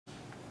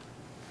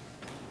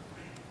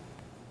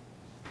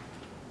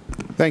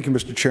Thank you,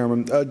 Mr.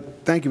 Chairman.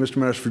 Thank you, Mr.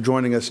 Menace, for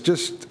joining us.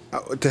 Just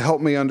to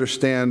help me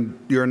understand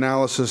your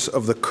analysis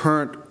of the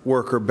current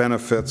worker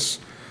benefits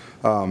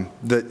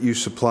that you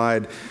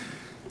supplied,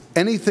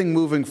 anything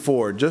moving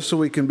forward, just so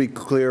we can be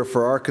clear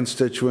for our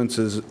constituents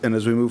and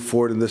as we move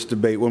forward in this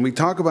debate, when we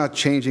talk about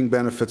changing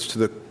benefits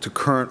to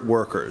current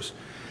workers,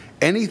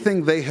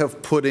 anything they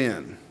have put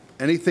in,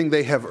 anything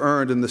they have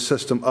earned in the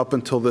system up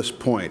until this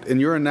point, in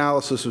your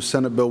analysis of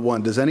Senate Bill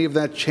 1, does any of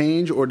that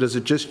change, or does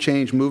it just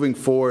change moving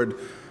forward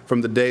from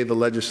the day the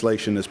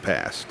legislation is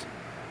passed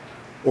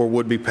or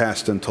would be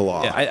passed into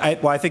law? Yeah,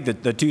 well, I think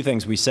that the two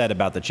things we said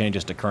about the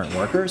changes to current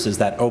workers is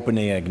that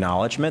opening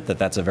acknowledgement that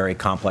that's a very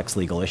complex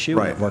legal issue.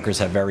 Right. And that workers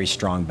have very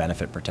strong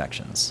benefit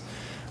protections.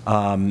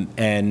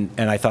 And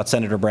I thought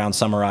Senator Brown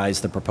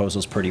summarized the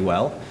proposals pretty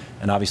well.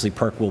 And obviously,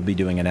 PERC will be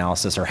doing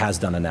analysis, or has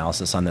done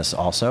analysis on this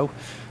also.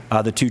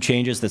 The two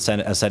changes that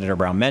Senator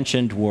Brown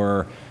mentioned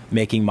were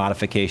making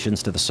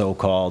modifications to the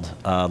so-called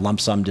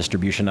lump sum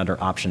distribution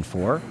under Option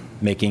 4,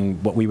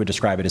 making what we would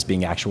describe it as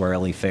being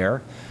actuarially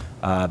fair.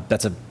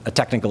 That's a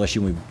technical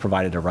issue. We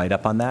provided a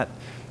write-up on that.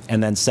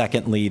 And then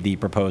secondly, the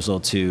proposal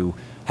to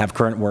have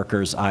current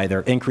workers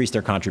either increase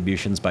their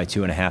contributions by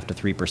 2.5% to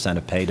 3%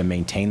 of pay to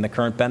maintain the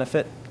current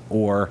benefit,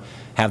 or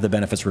have the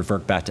benefits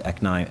revert back to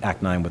Act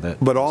 9 with it.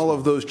 But all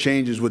of those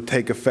changes would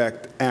take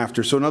effect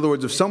after. So in other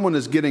words, if someone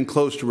is getting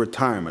close to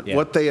retirement, yeah,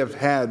 what they have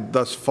had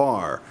thus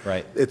far,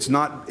 right, it's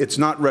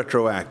not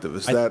retroactive.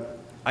 Is that?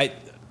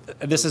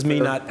 This is me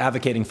not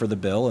advocating for the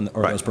bill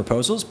or right, those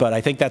proposals, but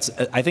I think that's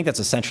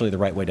essentially the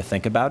right way to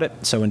think about it.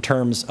 So in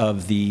terms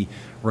of the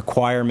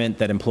requirement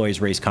that employees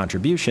raise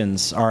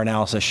contributions, our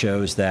analysis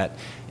shows that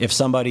if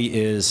somebody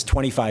is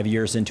 25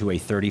 years into a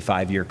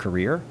 35-year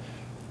career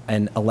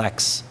and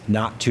elects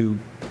not to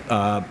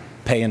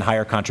pay in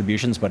higher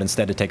contributions, but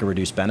instead to take a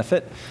reduced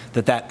benefit,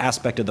 that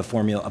aspect of the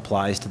formula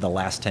applies to the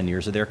last 10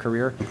 years of their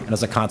career. And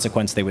as a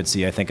consequence, they would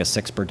see, I think, a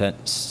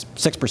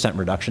 6%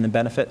 reduction in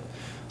benefit.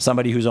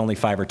 Somebody who's only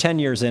 5 or 10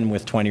 years in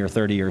with 20 or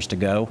 30 years to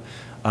go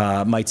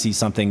might see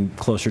something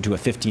closer to a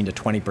 15 to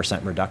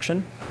 20%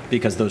 reduction,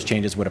 because those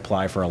changes would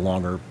apply for a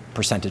longer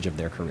percentage of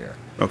their career.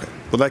 Okay.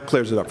 Well, that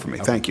clears it up for me.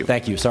 Okay. Thank you.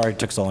 Thank you. Sorry it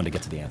took so long to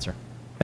get to the answer.